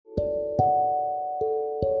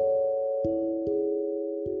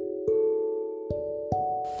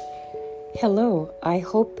Hello, I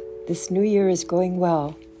hope this new year is going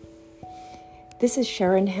well. This is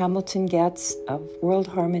Sharon Hamilton Getz of World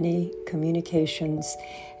Harmony Communications,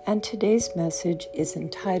 and today's message is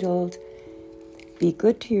entitled, Be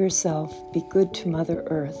Good to Yourself, Be Good to Mother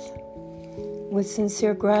Earth. With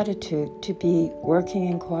sincere gratitude to be working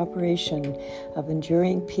in cooperation of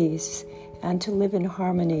enduring peace and to live in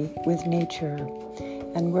harmony with nature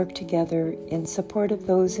and work together in support of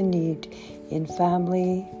those in need in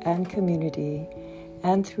family and community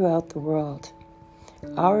and throughout the world.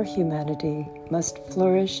 Our humanity must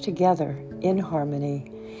flourish together in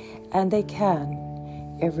harmony, and they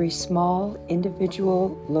can. Every small,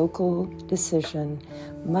 individual, local decision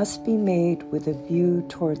must be made with a view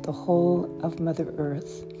toward the whole of Mother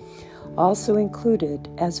Earth. Also included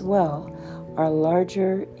as well are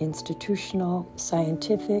larger institutional,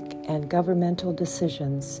 scientific, and governmental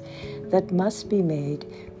decisions that must be made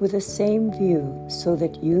with the same view so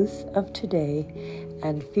that youth of today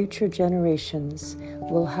and future generations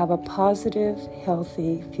will have a positive,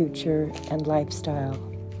 healthy future and lifestyle.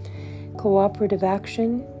 Cooperative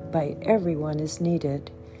action by everyone is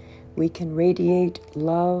needed. We can radiate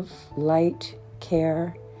love, light,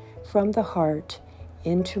 care from the heart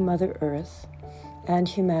into Mother Earth and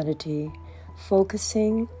humanity,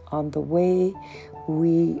 focusing on the way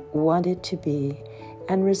we want it to be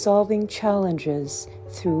and resolving challenges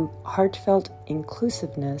through heartfelt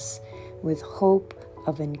inclusiveness with hope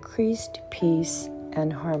of increased peace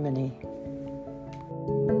and harmony.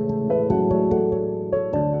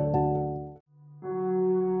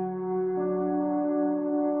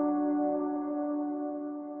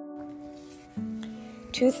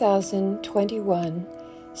 (2021)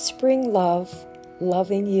 Spring Love,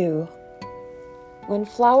 Loving You. When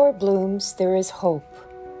flower blooms, there is hope.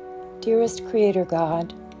 Dearest Creator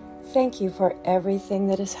God, thank you for everything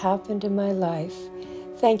that has happened in my life.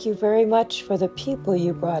 Thank you very much for the people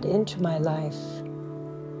you brought into my life.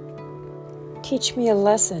 Teach me a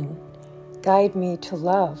lesson. Guide me to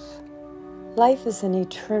love. Life is an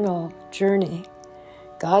eternal journey.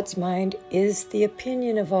 God's mind is the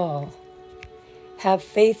opinion of all. Have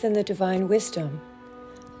faith in the divine wisdom.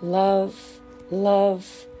 Love,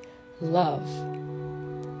 love, love.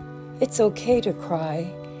 It's okay to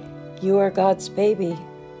cry. You are God's baby.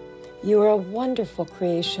 You are a wonderful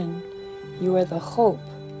creation. You are the hope.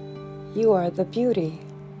 You are the beauty.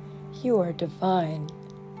 You are divine.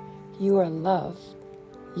 You are love.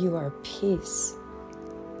 You are peace.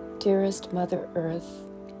 Dearest Mother Earth,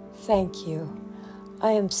 thank you.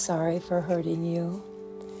 I am sorry for hurting you.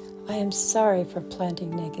 I am sorry for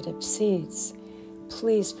planting negative seeds.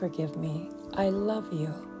 Please forgive me. I love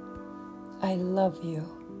you. I love you.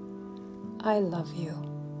 I love you.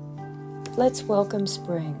 Let's welcome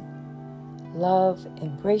spring. Love,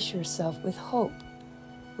 embrace yourself with hope,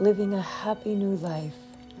 living a happy new life.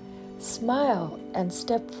 Smile and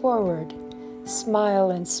step forward. Smile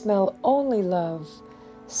and smell only love.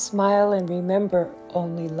 Smile and remember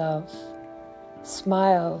only love.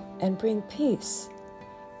 Smile and bring peace.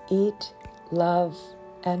 Eat, love,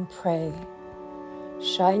 and pray.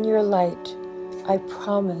 Shine your light. I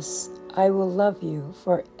promise I will love you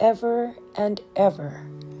forever and ever.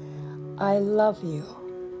 I love you.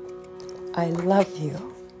 I love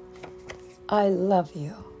you. I love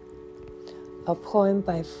you. A poem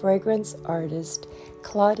by fragrance artist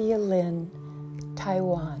Claudia Lin,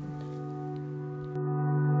 Taiwan.